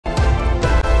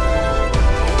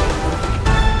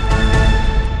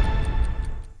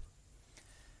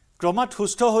ক্ৰমাৎ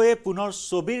সুস্থ হৈয়ে পুনৰ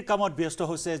ছবিৰ কামত ব্যস্ত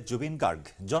হৈছে জুবিন গাৰ্গ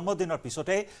জন্মদিনৰ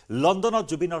পিছতে লণ্ডনত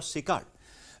জুবিনৰ শিকাৰ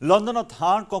লণ্ডনত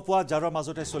হাড় কপোৱা জাৰৰ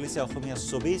মাজতে চলিছে অসমীয়া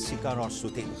ছবি শিকাৰৰ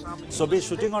শ্বুটিং ছবিৰ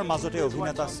শ্বুটিঙৰ মাজতে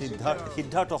অভিনেতা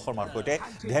সিদ্ধাৰ্থ শৰ্মাৰ সৈতে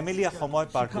ধেমেলীয়া সময়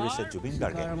পাৰ কৰিছে জুবিন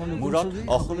গাৰ্গে মূৰত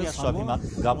অসমীয়া স্বাভিমান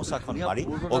গামোচাখন মাৰি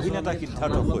অভিনেতা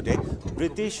সিদ্ধাৰ্থৰ সৈতে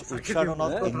ব্ৰিটিছ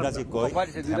উচ্চাৰণত ইংৰাজী কৈ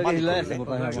ধেমালি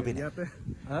কৰিলে জুবিনে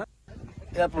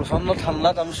या प्रचंड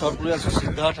ঠান্ডাত আমি শর্ট করে আছো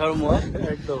সিদ্ধার্থ আর মই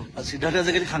একদম সিদ্ধার্থ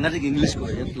আজিকালি সাংঘাতিক ইংলিশ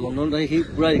করে লন্ডন যাই হি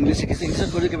পুরা ইংলিশ শিকিছে ইংলিশ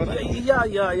করে কেবা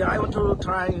I want to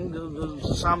try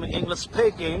some English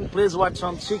speaking. Please watch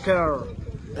on Seeker.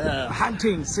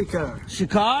 Hunting Seeker.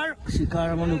 শিকার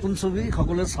আমার নতুন ছবি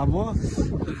সকলে চাব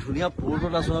ধুনিয়া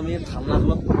পোর্টত আছো আমি ঠান্ডা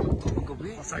জলত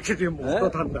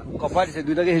কপাই দিছে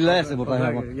দুইটাকে হিলাই আছে বতাহ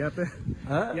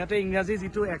ইয়াতে ইংৰাজী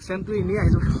যেটো অ্যাকসেন্টটো ইনি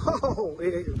আহিছে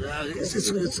It's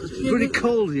pretty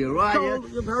cold here, right?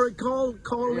 Very cold.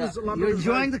 You're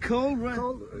enjoying the cold, right?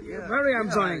 Very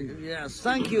enjoying. Yes,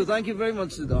 thank you very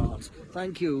much, Siddharth.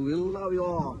 Thank you. We'll Love you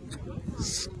all.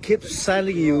 keep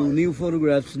sending you new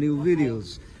photographs, new videos.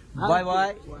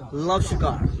 Bye. Love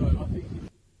Shikar.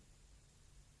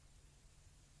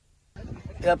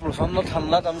 या प्रचंड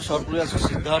ঠান্ডাত আমি short করে আছো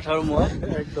সিদ্ধার্থ আর মই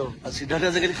একদম সিদ্ধার্থ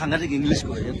আজিকালি সাংঘাতিক English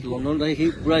করে লন্ডন যাই হি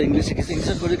পুরা ইংলিশ শিকিছে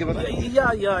ইংলিশ করে কেবা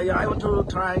I want to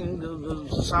try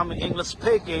some English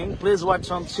speaking. Please watch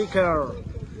on Seeker.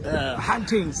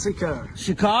 Hunting Seeker.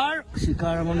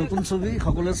 শিকার আমার নতুন ছবি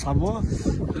সকলে চাব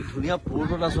ধুনিয়া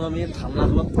পোর্টত আছো আমি ঠান্ডা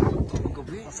জলত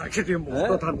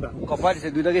কপাই দিছে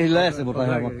দুইটাকে হিলাই আছে বতাহ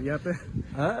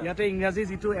ইয়াতে ইংৰাজী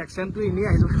যেটো অ্যাকসেন্টটো ইনি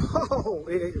আহিছে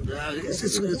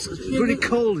It's pretty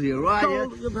cold here, right?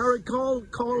 Very cold.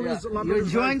 You're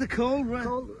enjoying the cold, right?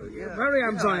 Very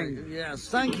enjoying. Yes,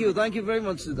 thank you very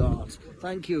much, Siddharth.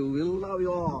 Thank you. We'll Love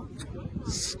you all.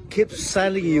 keep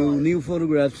sending you new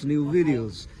photographs, new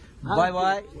videos.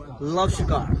 Bye. Love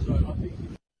Shikar.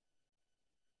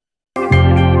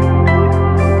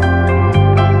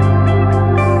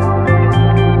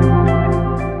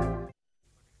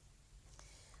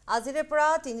 আজিৰে পৰা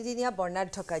তিনিদিনীয়া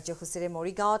বৰ্ণাঢ্য কাৰ্যসূচীৰে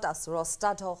মৰিগাঁৱত আছুৰ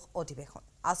অষ্টাদশ অধিৱেশন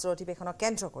আছুৰ অধিৱেশনক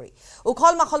কেন্দ্ৰ কৰি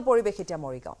উখল মাখল পৰিৱেশ এতিয়া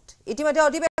মৰিগাঁৱত ইতিমধ্যে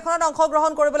অধিৱেশনত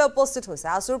অংশগ্ৰহণ কৰিবলৈ উপস্থিত হৈছে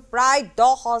আছুৰ প্ৰায়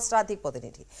 10 সহস্ৰাধিক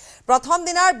প্ৰতিনিধি প্ৰথম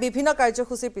দিনাৰ বিভিন্ন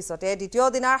কাৰ্যসূচীৰ পিছতে দ্বিতীয়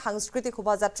দিনাৰ সাংস্কৃতিক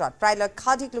শোভাযাত্ৰাত প্ৰায়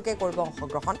লক্ষাধিক লোকে কৰিব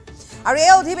অংশগ্ৰহণ আৰু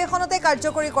এই অধিৱেশনতে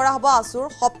কাৰ্যকৰী কৰা হ'ব আছুৰ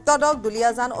সপ্তদশ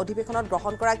দুলীয়াজান অধিৱেশনত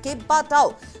গ্ৰহণ কৰা কেইবাটাও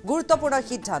গুৰুত্বপূৰ্ণ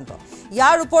সিদ্ধান্ত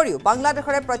ইয়াৰ উপৰিও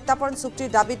বাংলাদেশৰে প্ৰত্যাপন চুক্তিৰ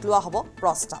দাবীত লোৱা হ'ব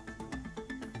প্ৰস্তাৱ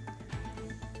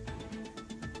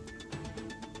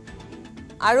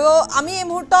আৰু আমি এই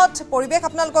মুহূৰ্তত পৰিৱেশ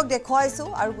আপোনালোকক দেখুৱাইছো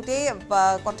আৰু গোটেই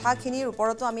কথাখিনিৰ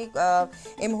ওপৰতো আমি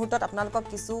এই মুহূৰ্তত আপোনালোকক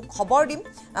কিছু খবৰ দিম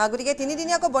গতিকে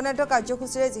তিনিদিনীয়াকৈ বৰ্ণাঢ্য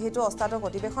কাৰ্যসূচীৰে যেহেতু অষ্টাদশ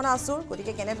অধিৱেশন আছুৰ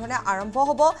গতিকে কেনেধৰণে আৰম্ভ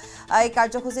হ'ব এই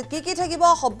কাৰ্যসূচীত কি থাকিব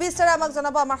সবিস্তাৰে আমাক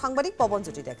জনাব আমাৰ সাংবাদিক পৱন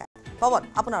জ্যোতি ডেকা পৱন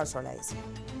আপোনাৰ ওচৰলৈ আহিছে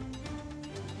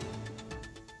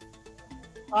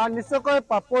নিশ্চয়কৈ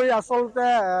পাপৰি আচলতে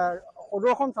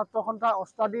অদৰ্শন ছাত্ৰ সন্থাৰ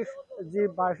অষ্টাদশ যি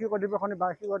বাৰ্ষিক অধিৱেশন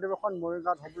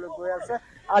মৰিগাঁৱত হ'বলৈ গৈ আছে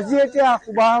আজি এতিয়া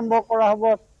শুভাৰম্ভ কৰা হ'ব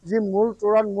যি মূল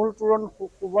তোৰণ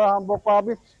শুভাৰম্ভ কৰা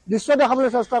আমি দৃশ্য দেখাবলৈ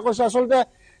চেষ্টা কৰিছোঁ আচলতে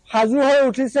সাজু হৈ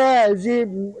উঠিছে যি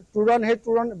তোৰণ সেই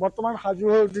তোৰণ বৰ্তমান সাজু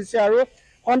হৈ উঠিছে আৰু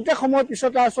খন্তেক সময়ৰ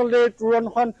পিছতে আচলতে এই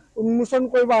তোৰণখন উন্মোচন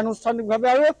কৰিব আনুষ্ঠানিকভাৱে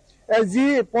আৰু যি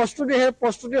প্ৰস্তুতি সেই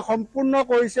প্ৰস্তুতি সম্পূৰ্ণ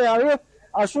কৰিছে আৰু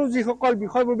আছুৰ যিসকল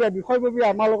বিষয়ববী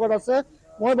আমাৰ লগত আছে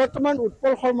মই বৰ্তমান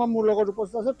উৎপল শৰ্মা মোৰ লগত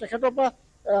উপস্থিত আছে তেখেতৰ পৰা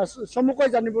চমুকৈ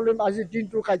জানিবলৈ আজিৰ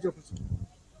দিনটোৰ কাৰ্যসূচী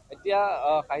এতিয়া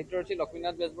সাহিত্যৰথী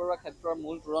লক্ষ্মীনাথ বেজবৰুৱা ক্ষেত্ৰৰ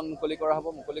মূল তোৰণ মুকলি কৰা হ'ব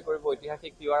মুকলি কৰিব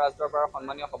ঐতিহাসিক তিৱা ৰাজদৰবাৰৰ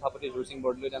সন্মানীয় সভাপতি জোৰ সিং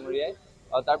বৰদলৈ ডাঙৰীয়াই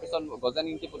তাৰপিছত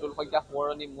গজানিংটি পুতুল শইকীয়া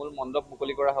সোঁৱৰণী মূল মণ্ডপ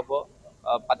মুকলি কৰা হ'ব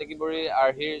পাতেকিবৰী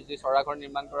আৰ্হিৰ যি চৰাঘৰ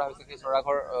নিৰ্মাণ কৰা হৈছে সেই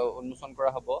চৰাঘৰ উন্মোচন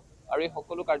কৰা হ'ব আৰু এই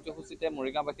সকলো কাৰ্যসূচীতে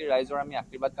মৰিগাঁওবাসীৰ ৰাইজৰ আমি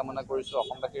আশীৰ্বাদ কামনা কৰিছোঁ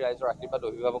অসমবাসীৰ ৰাইজৰ আশীৰ্বাদ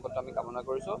অভিভাৱকত্ব আমি কামনা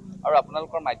কৰিছোঁ আৰু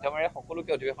আপোনালোকৰ মাধ্যমেৰে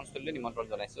সকলোকে অধিৱেশনস্থলীলৈ নিমন্ত্ৰণ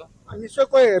জনাইছোঁ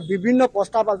নিশ্চয়কৈ বিভিন্ন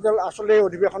প্ৰস্তাৱ আচলতে এই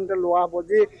অধিৱেশনতে লোৱা হ'ব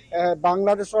যি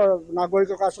বাংলাদেশৰ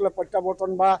নাগৰিকক আচলতে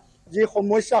প্ৰত্যাৱৰ্তন বা যি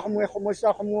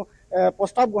সমস্যাসমূহ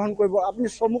প্ৰস্তাৱ গ্ৰহণ কৰিব আপুনি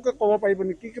চমুকৈ ক'ব পাৰিব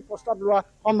নেকি কি প্ৰস্তাৱ লোৱা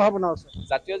সম্ভাৱনা আছে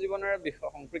জাতীয় জীৱনৰ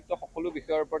সংপৃক্ত সকলো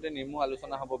বিষয়ৰ ওপৰতে নিৰ্মূল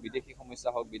আলোচনা হ'ব বিদেশী সমস্যা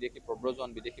হওক বিদেশী প্ৰব্ৰজন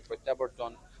বিদেশী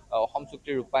প্ৰত্যাৱৰ্তন অসম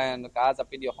চুক্তিৰ ৰূপায়ণ কাজ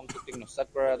আপি দি অসম চুক্তিক নস্যাৎ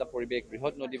কৰাৰ এটা পৰিৱেশ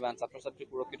বৃহৎ নদীবান ছাত্ৰ ছাত্ৰীৰ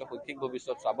সুৰক্ষিত শৈক্ষিক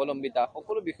ভৱিষ্যত স্বাৱলম্বিতা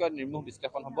সকলো বিষয়ত নিৰ্মূল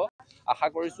বিশ্লেষণ হ'ব আশা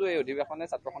কৰিছোঁ এই অধিৱেশনে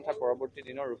ছাত্ৰ সন্থাৰ পৰৱৰ্তী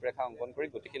দিনৰ ৰূপৰেখা অংকন কৰি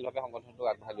গতিশীলভাৱে সংগঠনটোক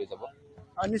আগবঢ়াই লৈ যাব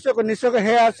নিশ্চয়কৈ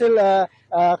সেয়া আছিল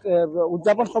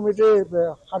উদযাপন সমিতিৰ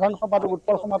সাধাৰণ সম্পাদক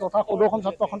উৎপল শৰ্মা তথা সদৌখন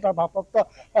ছাত্ৰ সন্থাৰ ভাৰপ্ৰাপ্ত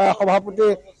সভাপতি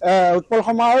উৎপল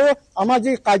শৰ্মা আৰু আমাৰ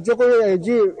যি কাৰ্যকৰী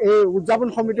যি এই উদযাপন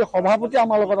সমিতিৰ সভাপতি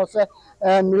আমাৰ লগত আছে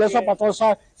নীলেশ্বৰ পাটৰ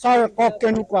ছাৰ কওক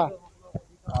কেনেকুৱা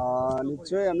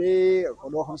নিশ্চয় আমি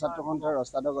সদৌখন ছাত্ৰ সন্থাৰ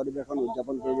ৰাস্তাদক অধিৱেশন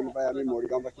উদযাপন কৰিবলৈ পাই আমি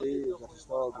মৰিগাঁওবাসী যথেষ্ট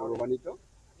গৌৰৱান্বিত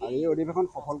আৰু এই অধিৱেশন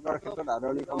সফল কৰাৰ ক্ষেত্ৰত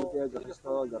আদৰণি কমিটিয়ে যথেষ্ট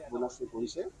যত্নবান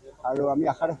কৰিছে আৰু আমি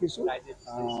আশা ৰাখিছোঁ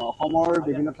অসমৰ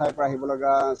বিভিন্ন ঠাইৰ পৰা আহিব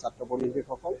লগা ছাত্ৰ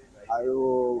প্ৰতিনিধিসকল আৰু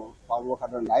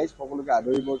সৰ্বসাধাৰণ ৰাইজ সকলোকে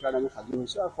আদৰিবৰ কাৰণে আমি সাজু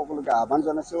হৈছোঁ আৰু সকলোকে আহ্বান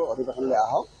জনাইছোঁ অধিৱেশনলৈ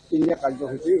আহক তিনিদিনীয়া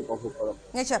কাৰ্যসূচী উপভোগ কৰক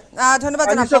নিশ্চয় ধন্যবাদ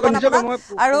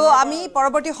আৰু আমি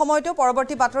পৰৱৰ্তী সময়তো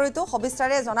পৰৱৰ্তী বাতৰিটো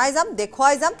সবিস্তাৰে জনাই যাম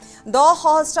দেখুৱাই যাম 10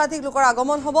 সহস্ৰাধিক লোকৰ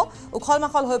আগমন হ'ব উখল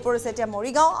মাখল হৈ পৰিছে এতিয়া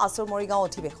মৰিগাঁও আছুৰ মৰিগাঁও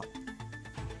অধিৱেশন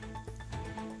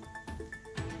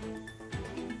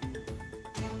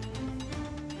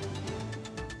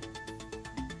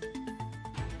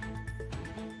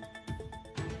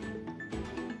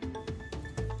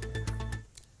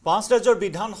পাঁচ ৰাজ্যৰ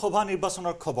বিধানসভা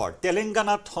নিৰ্বাচনৰ খবৰ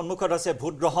তেলেংগানাত সন্মুখত আছে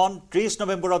ভোটগ্ৰহণ 30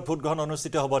 নৱেম্বৰত ভোটগ্ৰহণ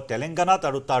অনুষ্ঠিত হ'ব তেলেংগানাত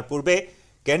আৰু তাৰ পূৰ্বে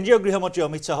কেন্দ্ৰীয় গৃহমন্ত্ৰী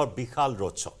অমিত শাহৰ বিশাল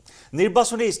ৰোড শ্ব'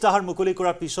 নিৰ্বাচনী ইস্তাহাৰ মুকলি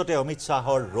কৰাৰ পিছতে অমিত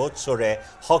শাহৰ ৰোড শ্ব'ৰে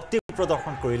শক্তি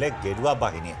প্ৰদৰ্শন কৰিলে গেৰুৱা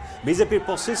বাহিনীয়ে বিজেপিৰ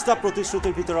 25টা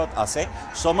প্ৰতিশ্ৰুতিৰ ভিতৰত আছে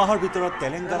 6 মাহৰ ভিতৰত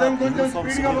তেলেংগানাত ইউনিফৰ্ম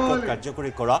চিভিল কোড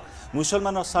কাৰ্যকৰী কৰা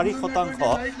মুছলমানৰ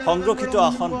 4% সংৰক্ষিত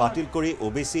আসন বাতিল কৰি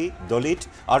ওবিচি দলিত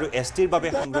আৰু এছটিৰ বাবে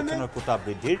সংৰক্ষণৰ কোটা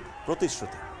বৃদ্ধিৰ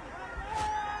প্ৰতিশ্ৰুতি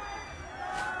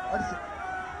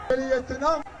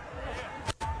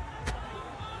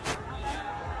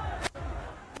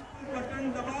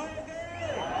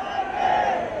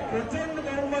प्रचंड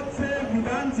बहुमत से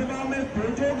विधानसभा में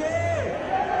भेजोगे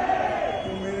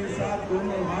तो मेरे साथ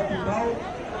दोनों हाथ उठाओ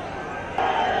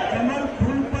कमर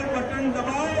फूल पर बटन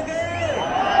दबाओगे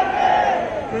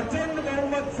प्रचंड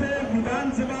बहुमत से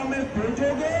विधानसभा में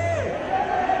भेजोगे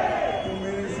तो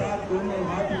मेरे साथ दोनों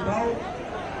हाथ उठाओ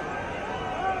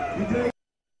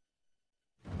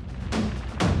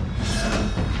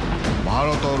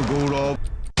भारत और गौरव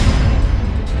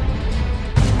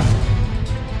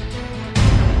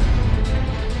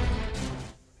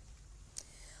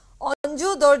অঞ্জু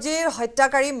দৰ্জীৰ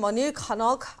হত্যাকাৰী মনিৰ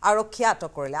খানক আৰক্ষীয়ে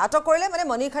আটক কৰিলে মানে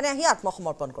মনিৰ খানে আহি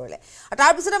আত্মসমৰ্পণ কৰিলে আৰু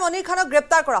তাৰ পিছতে মনিৰ খানক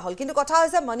গ্ৰেপ্তাৰ কৰা হ'ল কিন্তু কথা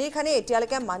হৈছে মনিৰ খানে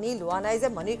এতিয়ালৈকে মানি লোৱা নাই যে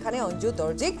মনিৰ খানে অঞ্জু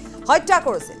দৰ্জীক হত্যা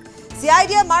কৰিছিল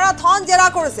সিআইডিয়ে মাৰাথন জেৰা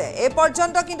কৰিছে এই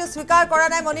পৰ্যন্ত কিন্তু স্বীকাৰ কৰা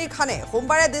নাই মনিৰ খানে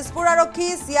সোমবাৰে দিছপুৰ আৰক্ষী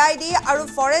সিআইডি আৰু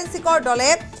ফৰেনচিকৰ দলে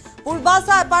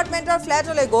পূৰ্বাসা এপাৰ্টমেণ্টৰ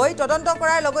ফ্লেটলৈ গৈ তদন্ত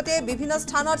কৰাৰ লগতে বিভিন্ন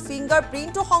স্থানত ফিংগাৰ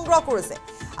প্ৰিণ্টও সংগ্ৰহ কৰিছে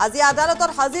আজি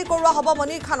আদালতত হাজিৰ কৰোৱা হ'ব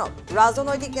মনিৰ খানক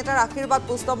ৰাজনৈতিক নেতাৰ আশীৰ্বাদ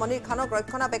পুষ্ট মনিৰ খানক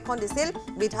ৰক্ষণাবেক্ষণ দিছিল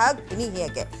বিধায়ক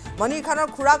ভিনিহিয়েকে মনিৰ খানৰ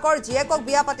খুৰাকৰ জীয়েকক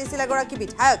বিয়া পাতিছিল এগৰাকী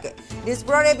বিধায়কে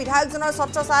দিছপুৰৰ এই বিধায়কজনৰ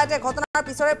ছত্ৰ ছায়াতে ঘটনাৰ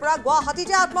পিছৰে পৰা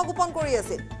গুৱাহাটীতে আত্মগোপন কৰি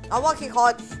আছিল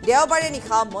অৱশেষত দেওবাৰে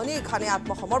নিশা মনিৰ খানে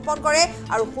আত্মসমৰ্পণ কৰে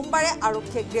আৰু সোমবাৰে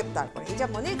আৰক্ষীয়ে গ্ৰেপ্তাৰ কৰে এতিয়া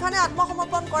মনিৰ খানে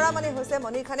আত্মসমৰ্পণ কৰা মানে হৈছে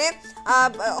মনিৰ খানে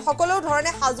সকলো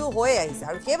ধৰণে সাজু হৈ আহিছে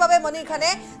আৰু সেইবাবে মনিৰ খানে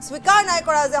স্বীকাৰ নাই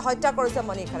কৰা যে হত্যা কৰিছে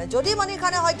মনিৰ খানে যদি মনিৰ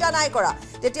খানে হত্যা নাই কৰা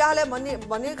তেতিয়াহ'লে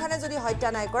মনিৰ খানে যদি হত্যা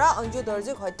নাই কৰা অঞ্জু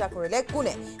দৰ্জীক হত্যা কৰিলে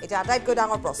কোনে এটা আটাইতকৈ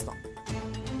ডাঙৰ প্ৰশ্ন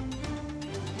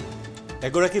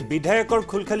এগৰাকী বিধায়কৰ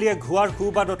খুলখালিয়ে ঘুৱাৰ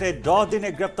সুবাদতে 10 দিনে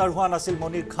গ্ৰেপ্তাৰ হোৱা নাছিল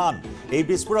মনিৰ খান এই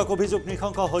বিস্ফোৰক অভিযোগ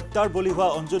নিশংস হত্যাৰ বলি হোৱা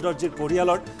অঞ্জু দৰ্জীৰ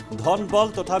পৰিয়ালৰ ধন বল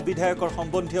তথা বিধায়কৰ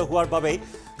সম্বন্ধীয় হোৱাৰ বাবে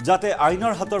যাতে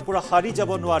আইনৰ হাতৰ পৰা হাৰি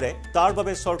যাব নোৱাৰে তাৰ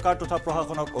বাবে চৰকাৰ তথা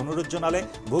প্ৰশাসনক অনুৰোধ জনালে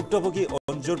ভুক্তভোগী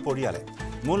অঞ্জুৰ পৰিয়ালে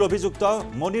মূল অভিযুক্ত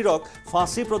মনিৰক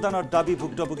ফাঁচি প্ৰদানৰ দাবী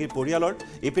ভুক্তভোগীৰ পৰিয়ালৰ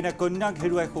ইপিনে কন্যাক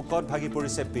হেৰুৱাই শোকত ভাগি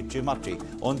পৰিছে পিতৃ মাতৃ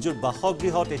অঞ্জুৰ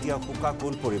বাসগৃহত এতিয়া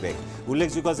শোকাকুল পৰিৱেশ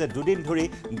উল্লেখযোগ্য যে দুদিন ধৰি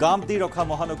গাম দি ৰখা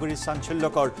মহানগৰীৰ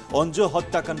চাঞ্চল্যকৰ অঞ্জু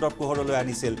হত্যাকাণ্ডৰ পোহৰলৈ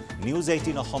আনিছিল নিউজ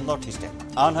 18 অসম নৰ্থ ইষ্টে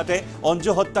আনহাতে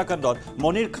অঞ্জু হত্যাকাণ্ডত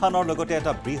মনিৰ খানৰ লগতে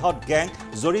এটা বৃহৎ গেং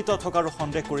জড়িত থকাৰ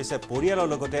সন্দেহ কৰিছে পৰিয়ালৰ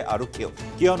লগতে আৰক্ষীয়েও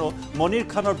কিয়নো মনিৰ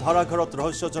খানৰ ভাড়াঘৰত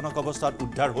ৰহস্যজনক অৱস্থাত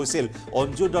উদ্ধাৰ হৈছিল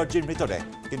অঞ্জু দৰ্জীৰ মৃতদেহ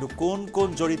কিন্তু কোন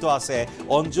জড়িত আছে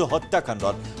অঞ্জু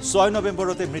হত্যাকাণ্ডত 6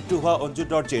 নৱেম্বৰতে মৃত্যু হোৱা অঞ্জু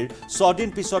দৰ্জীৰ 6 দিন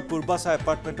পিছত পূৰ্বাসা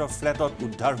এপাৰ্টমেণ্টৰ ফ্লেটত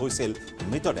উদ্ধাৰ হৈছিল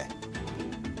মৃতদেহ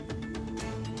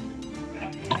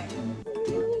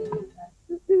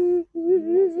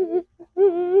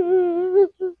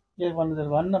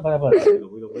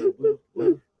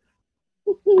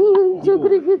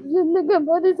छोकरी की जिंदगी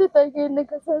हमारी से ताकि इन्हें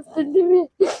का शास्त्र दिवे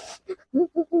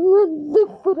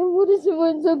दुख पर मुरी से वो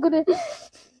छोकरी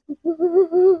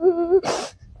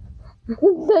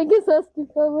ताकि शास्त्र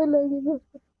पावे लगी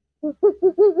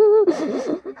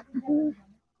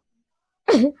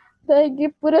ताकि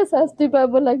पूरा शास्त्र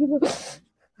पावे लगी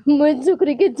मैं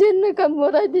छोकरी के जिन्न का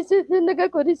मोरा दिसे जिन्न का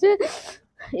करी से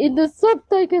इधर सब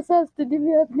तय के शास्ति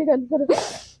दिवे अपने कान पर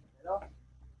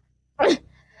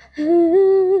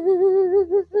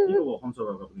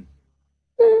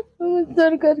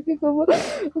सरकार के को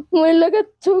महिला का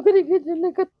छोकरी के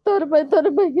जन का तर भाई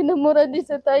कि न मोरा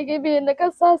दिसे ताई के भी न का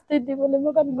शास्ति दी बोले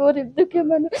मकान गरीब दुखी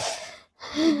मन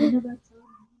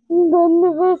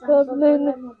धन्यवाद आपने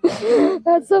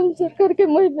असम सरकार के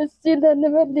मैं बेसी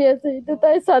धन्यवाद दिया सही तो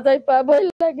ताई सजाई पाबो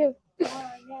लागे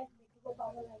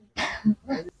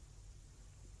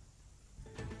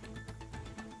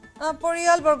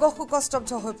পৰিয়ালবৰ্গ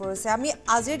শোকস্তব্ধ হৈ পৰিছে আমি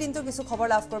আজিৰ দিনটো কিছু খবৰ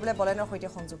লাভ কৰিবলৈ বলেনৰ সৈতে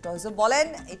সংযুক্ত হৈছোঁ বলেন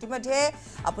ইতিমধ্যে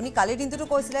আপুনি কালিৰ দিনটোতো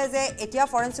কৈছিলে যে এতিয়া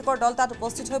ফৰেনচিকৰ দল তাত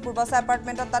উপস্থিত হৈ পূৰ্বাচা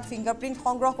এপাৰ্টমেণ্টত তাত ফিংগাৰপ্ৰিণ্ট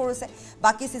সংগ্ৰহ কৰিছে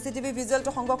বাকি চিচিটিভি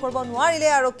ভিজুৱেলটো সংগ্ৰহ কৰিব নোৱাৰিলে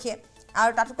আৰক্ষীয়ে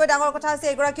আৰু তাতকৈ ডাঙৰ কথা আছে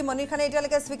এগৰাকী মনিৰ খানে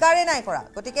এতিয়ালৈকে স্বীকাৰেই নাই কৰা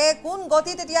গতিকে কোন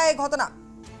গতিত এতিয়া এই ঘটনা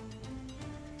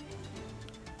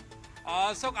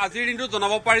চক আজিৰ দিনটো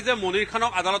জনাব পাৰি যে মনিৰ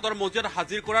খানক আদালতৰ মজিয়াত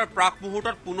হাজিৰ কৰাৰ প্ৰাক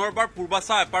মুহূৰ্তত পুনৰবাৰ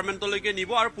পূৰ্বাচা এপাৰ্টমেণ্টলৈকে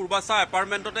নিব আৰু পূৰ্বাচা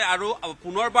এপাৰ্টমেণ্টতে আৰু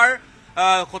পুনৰবাৰ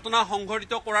ঘটনা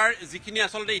সংঘটিত কৰাৰ যিখিনি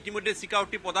আচলতে ইতিমধ্যে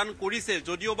স্বীকাৰোক্তি প্ৰদান কৰিছে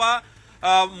যদিওবা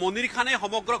মনিৰ খানে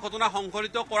সমগ্ৰ ঘটনা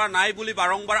সংঘটিত কৰা নাই বুলি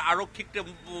বাৰংবাৰ আৰক্ষীক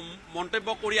মন্তব্য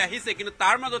কৰি আহিছে কিন্তু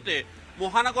তাৰ মাজতে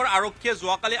মহানগৰ আৰক্ষীয়ে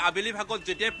যোৱাকালি আবেলি ভাগত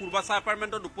যেতিয়া পূৰ্বাচা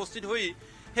এপাৰ্টমেণ্টত উপস্থিত হৈ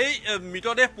সেই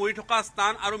মৃতদেহ পৰি থকা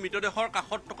স্থান আৰু মৃতদেহৰ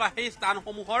কাষত থকা সেই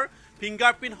স্থানসমূহৰ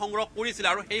ফিংগাৰপ্ৰিণ্ট সংগ্ৰহ কৰিছিল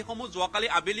আৰু সেইসমূহ যোৱাকালি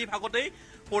আবেলি ভাগতেই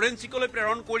ফৰেনচিকলৈ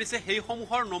প্ৰেৰণ কৰিছে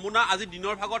সেইসমূহৰ নমুনা আজি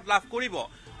দিনৰ ভাগত লাভ কৰিব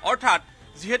অৰ্থাৎ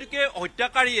যিহেতুকে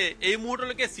হত্যাকাৰীয়ে এই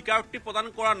মুহূৰ্তলৈকে স্বীকাৰোক্তি প্ৰদান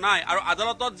কৰা নাই আৰু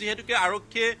আদালতত যিহেতুকে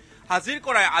আৰক্ষীয়ে হাজিৰ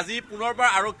কৰাই আজি পুনৰবাৰ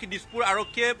আৰক্ষী দিছপুৰ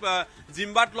আৰক্ষীয়ে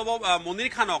জিম্বাত ল'ব মনিৰ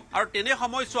খানক আৰু তেনে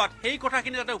সময়ছোৱাত সেই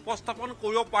কথাখিনি যাতে উপস্থাপন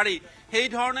কৰিব পাৰি সেই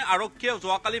ধৰণে আৰক্ষীয়ে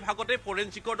যোৱাকালি ভাগতে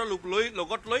ফৰেনচিকৰ দল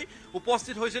লগত লৈ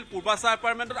উপস্থিত হৈছিল পূৰ্বাচা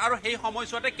এপাৰ্টমেণ্টত আৰু সেই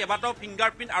সময়ছোৱাতে কেইবাটাও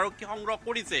ফিংগাৰপ্ৰিণ্ট আৰক্ষী সংগ্ৰহ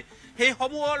কৰিছে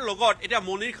সেইসমূহৰ লগত এতিয়া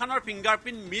মনিৰ খানৰ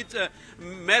ফিংগাৰপ্ৰিণ্ট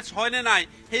মেচ হয় নে নাই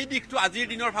সেই দিশটো আজিৰ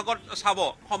দিনৰ ভাগত চাব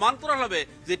সমান্তৰালভাৱে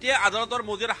যেতিয়া আদালতৰ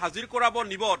মজিয়াত হাজিৰ কৰাব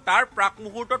নিব তাৰ প্ৰাক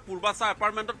মুহূৰ্তত পূৰ্বাচা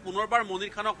এপাৰ্টমেণ্টত পুনৰবাৰ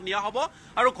মনিৰ খানক নিয়া হ'ব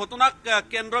আৰু ঘটনা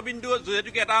কেন্দ্ৰবিন্দু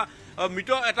যিহেতুকে এটা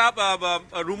মৃত এটা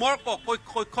ৰুমৰ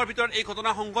কক্ষৰ ভিতৰত এই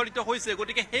ঘটনা সংঘটিত হৈছে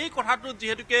গতিকে সেই কথাটোত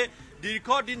যিহেতুকে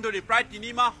দীৰ্ঘদিন ধৰি প্ৰায়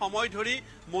 3 মাহ সময় ধৰি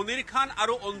মনিৰ খান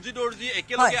আৰু অঞ্জু দৰ্জী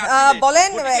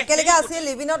একেলগে আছিল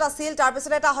লিভিনত আছিল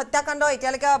তাৰপিছত এটা হত্যাকাণ্ড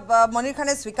এতিয়ালৈকে মনিৰ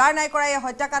খানে স্বীকাৰ নাই কৰা এই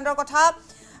হত্যাকাণ্ডৰ কথা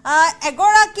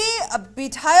এগৰাকী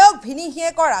বিধায়ক ভিনিহিয়ে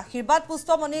কৰা আশীৰ্বাদ পুষ্ট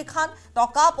মনিৰ খান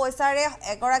টকা পইচাৰে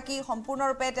এগৰাকী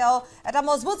সম্পূৰ্ণৰূপে তেওঁ এটা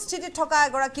মজবুত স্থিতিত থকা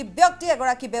এগৰাকী ব্যক্তি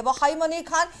এগৰাকী ব্যৱসায়ী মনিৰ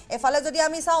খান এফালে যদি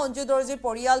আমি চাওঁ অঞ্জু দৰ্জীৰ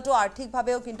পৰিয়ালটো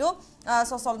আৰ্থিকভাৱেও কিন্তু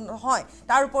সচল নহয়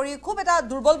তাৰ উপৰি খুব এটা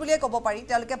দুৰ্বল বুলিয়ে ক'ব পাৰি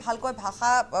তেওঁলোকে ভালকৈ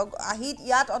ভাষা আহি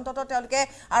ইয়াত অন্ততঃ তেওঁলোকে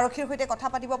আৰক্ষীৰ সৈতে কথা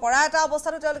পাতিব পৰা এটা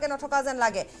অৱস্থাটো তেওঁলোকে নথকা যেন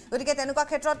লাগে গতিকে তেনেকুৱা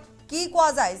ক্ষেত্ৰত কি কোৱা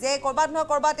যায় যে কৰবাত নহয়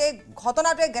কৰবাত এই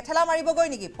ঘটনাটোৱে গেঠেলা মাৰিবগৈ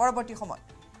নেকি পৰৱৰ্তী সময়ত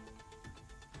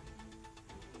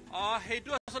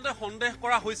সেইটো আসলে সন্দেহ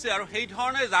কৰা হৈছে আৰু সেই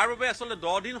ধৰণে যাৰ বাবে আসলে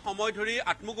 10 দিন সময় ধৰি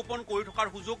আত্মগোপন কৰি থকাৰ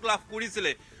সুযোগ লাভ কৰিছিল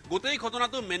গোটেই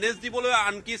ঘটনাটো মেনেজ দিবলৈ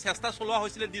আনকি চেষ্টা চলোৱা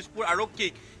হৈছিল দিছপুৰ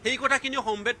আৰক্ষীক সেই কথাখিনি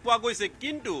সম্ভেদ পোৱা গৈছে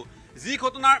কিন্তু যি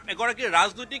ঘটনাৰ এগৰাকী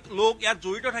ৰাজনৈতিক লোক ইয়াত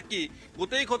জড়িত থাকি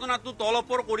গোটেই ঘটনাটো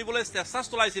তলপৰ কৰিবলৈ চেষ্টা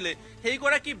চলাইছিল সেই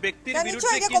গৰাকী ব্যক্তিৰ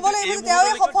বিৰুদ্ধে কিন্তু তেওঁ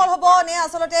সফল হ'ব নে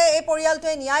আসলতে এই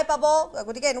পৰিয়ালটোৱে ন্যায় পাব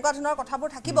গতিকে এনেকুৱা ধৰণৰ কথাবোৰ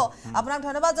থাকিব আপোনাক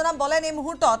ধন্যবাদ জনাম বলেন এই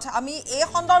মুহূৰ্তত আমি এই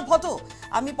সন্দৰ্ভটো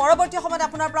আমি পৰৱৰ্তী সময়ত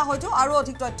আপোনাৰ পৰা হয়তো আৰু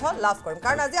অধিক তথ্য লাভ কৰিম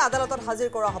কাৰণ আজি আদালতত হাজিৰ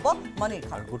কৰা হ'ব মনিৰ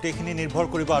খান গোটেইখিনি নিৰ্ভৰ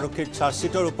কৰিব আৰক্ষীৰ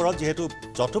চাৰ্জশ্বিটৰ ওপৰত যেহেতু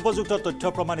যথোপযুক্ত তথ্য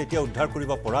প্ৰমাণ এতিয়া উদ্ধাৰ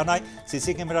কৰিব পৰা নাই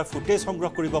সিসি কেমেৰাৰ ফুটেজ সংগ্ৰহ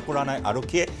কৰিব পৰা নাই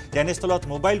আৰক্ষীয়ে তেনেস্থলত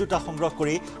মোবাইল দুটা সংগ্ৰহ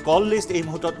কৰি কল লিষ্ট এই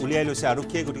মুহূৰ্তত উলিয়াই লৈছে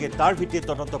আৰক্ষীয়ে গতিকে তাৰ ভিত্তিত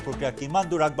তদন্ত প্ৰক্ৰিয়া কিমান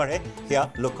দূৰ আগবাঢ়ে সেয়া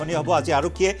লক্ষণীয় হ'ব আজি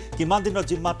আৰক্ষীয়ে কিমান দিনৰ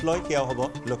জিম্মাত লয় সেয়া হ'ব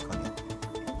লক্ষণীয়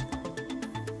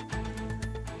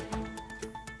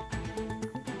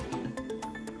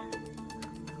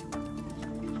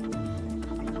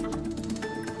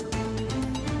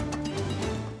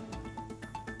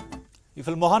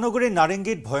ইফালে মহানগৰীৰ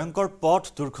নাৰেংগীত ভয়ংকৰ পথ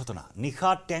দুৰ্ঘটনা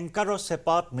নিশা টেংকাৰৰ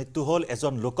চেপাত মৃত্যু হ'ল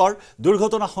এজন লোকৰ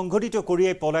দুৰ্ঘটনা সংঘটিত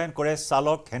কৰিয়ে পলায়ন কৰে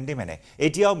চালক হেণ্ডিমেনে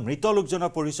এতিয়াও মৃত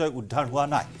লোকজনৰ পৰিচয় উদ্ধাৰ হোৱা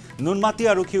নাই নুনমাটি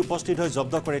আৰক্ষী উপস্থিত হৈ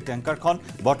জব্দ কৰে টেংকাৰখন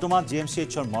বৰ্তমান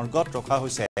জিএমচিএইচৰ মৰ্গত ৰখা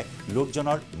হৈছে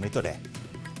লোকজনৰ মৃতদেহ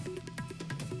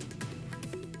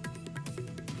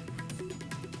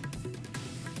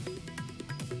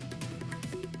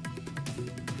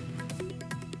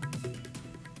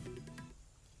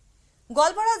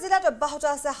গোৱালপাৰা জিলাত অব্যাহত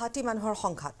আছে হাতী মানুহৰ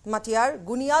সংঘাত মাটিয়াৰ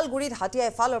গুনিয়ালগুৰিত হাতীয়ে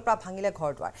এফালৰ পৰা ভাঙিলে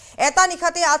ঘৰ দুৱাৰ এটা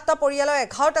নিশাতে 8টা পৰিয়ালৰ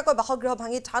 11টাকৈ বাসগৃহ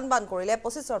ভাঙি ঠান বান কৰিলে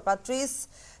 25ৰ পৰা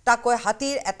 30টাকৈ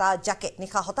হাতীৰ এটা জাকে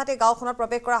নিশা হঠাতে গাঁওখনত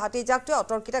প্ৰৱেশ কৰা হাতীৰ জাকটোৱে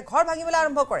অতৰ্কিতে ঘৰ ভাঙিবলৈ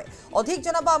আৰম্ভ কৰে অধিক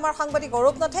জনাব আমাৰ সাংবাদিক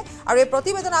অৰূপ নাথে আৰু এই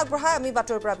প্ৰতিবেদন আগবঢ়াই আমি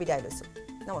বাতৰিৰ পৰা বিদায় লৈছো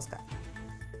নমস্কাৰ।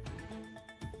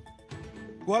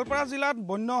 গোৱালপাৰা জিলাত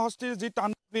বন্য হস্তীৰ যি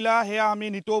তাণ্ডৱলীলা সেয়া আমি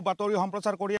নিতৌ বাতৰি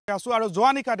সম্প্ৰচাৰ কৰি আছো আৰু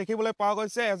যোৱা নিশা দেখিবলৈ পোৱা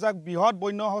গৈছে এজাক বৃহৎ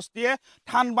বন্য হস্তীয়ে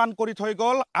থান বান কৰি থৈ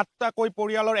গ'ল 8টাকৈ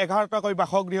পৰিয়ালৰ 11টাকৈ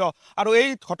বাসগৃহ আৰু এই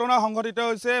ঘটনা সংঘটিত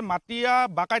হৈছে মাটিয়া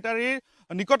বাকাইতাৰীৰ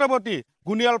নিকটৱৰ্তী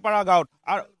গুণিয়ালপাৰা গাঁৱত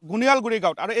আৰু গুণিয়ালগুৰি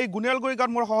গাঁৱত আৰু এই গুণিয়ালগুৰি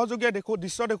গাঁৱত মোৰ সহযোগীয়ে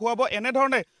দৃশ্য দেখুৱাব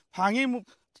এনেধৰণে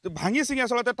ভাঙি চিঙি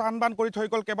আচলতে টান বান কৰি থৈ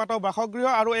গ'ল কেইবাটাও বাসগৃহ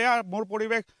আৰু এয়া মোৰ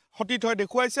পৰিৱেশ সতীত হৈ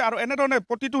দেখুৱাইছে আৰু এনেধৰণে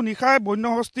প্ৰতিটো নিশাই বন্য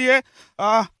হস্তীৰ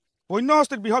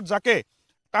বৃহৎ জাকে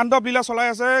তাণ্ডৱ লীলা চলাই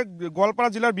আছে গোৱালপাৰা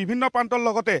জিলাৰ বিভিন্ন প্ৰান্তৰ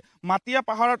লগতে মাটিয়া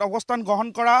পাহাৰত অৱস্থান গ্ৰহণ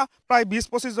কৰা প্ৰায়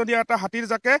 20-25 জনীয়া এটা হাতীৰ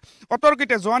জাকে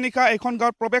অতৰ্কিতে যোৱা নিশা এইখন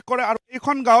গাঁৱত প্ৰৱেশ কৰে আৰু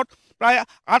এইখন গাঁৱত প্ৰায়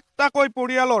 8টাকৈ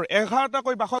পৰিয়ালৰ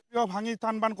 11টাকৈ বাসগৃহ ভাঙি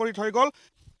টান বান কৰি থৈ গ'ল।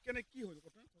 কেনে কি হ'ল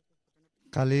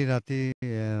কালি ৰাতি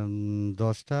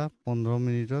 10:15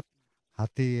 মিনিটত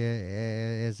হাতী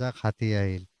এজাক হাতী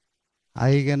আহিল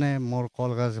আহি কেনে মোৰ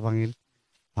কলগাছ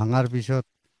ভাঙাৰ পিছত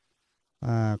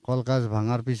কলগাছ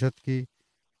ভাঙাৰ পিছত কি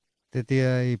তেতিয়া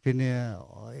ইপিনে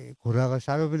ঘূৰা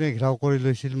চাৰিওপিনে ঘেৰাও কৰি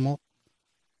লৈছিল মোক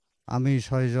আমি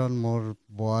 6জন মোৰ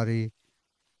বোৱাৰী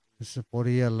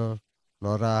পৰিয়ালৰ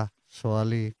ল'ৰা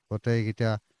ছোৱালী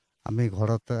গোটেইকেইটা আমি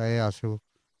ঘৰতে আছোঁ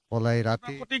পলাই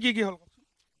ৰাতি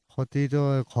ক্ষতিটো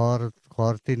ঘৰ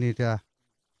 3টা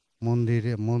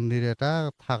মন্দিৰ এটা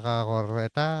থাকা ঘৰ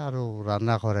এটা আৰু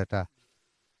ৰান্ধা ঘৰ এটা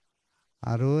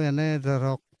আৰু এনে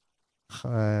ধৰক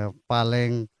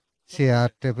পালেং চেয়াৰ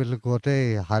টেবুল গোটেই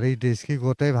হাৰি ডেস্কি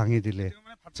গোটেই ভাঙি দিলে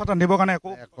ভাত চাত ৰান্ধিবৰ কাৰণে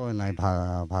একো নাই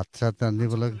ভাত চাত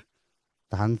ৰান্ধিবলৈ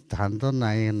ধানটো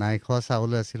নাই খোৱা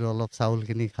চাউল আছিল অলপ চাউল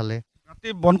কিনি খালে ৰাতি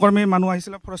বনকৰ্মী মানুহ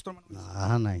আহিছিলে ফৰেষ্টৰ মানুহ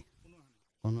অহা নাই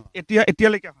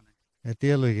এতিয়ালৈকে অহা নাই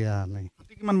এতিয়ালৈকে অহা নাই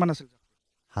হাতী কিমান মান আছিল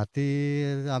হাতী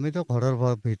আমিতো ঘৰৰ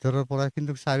ভিতৰৰ পৰা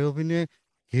কিন্তু চাৰিওপিনে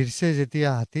ঘিৰছে যেতিয়া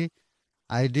হাতী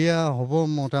আইডিয়া হ'ব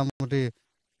মোটামুটি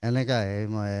এনেকা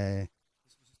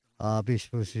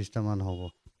 20-25টামান হ'ব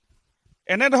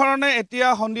এনেধৰণে এতিয়া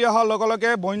সন্ধিয়া হোৱাৰ লগে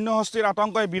লগে বন্য হস্তীৰ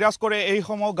আতংকই বিৰাজ কৰে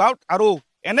এইসমূহ গাঁৱত আৰু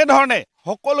এনেধৰণে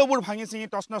সকলোবোৰ ভাঙি চিঙি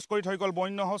তছনছ কৰি থৈ গ'ল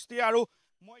বন্য হস্তি আৰু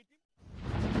মই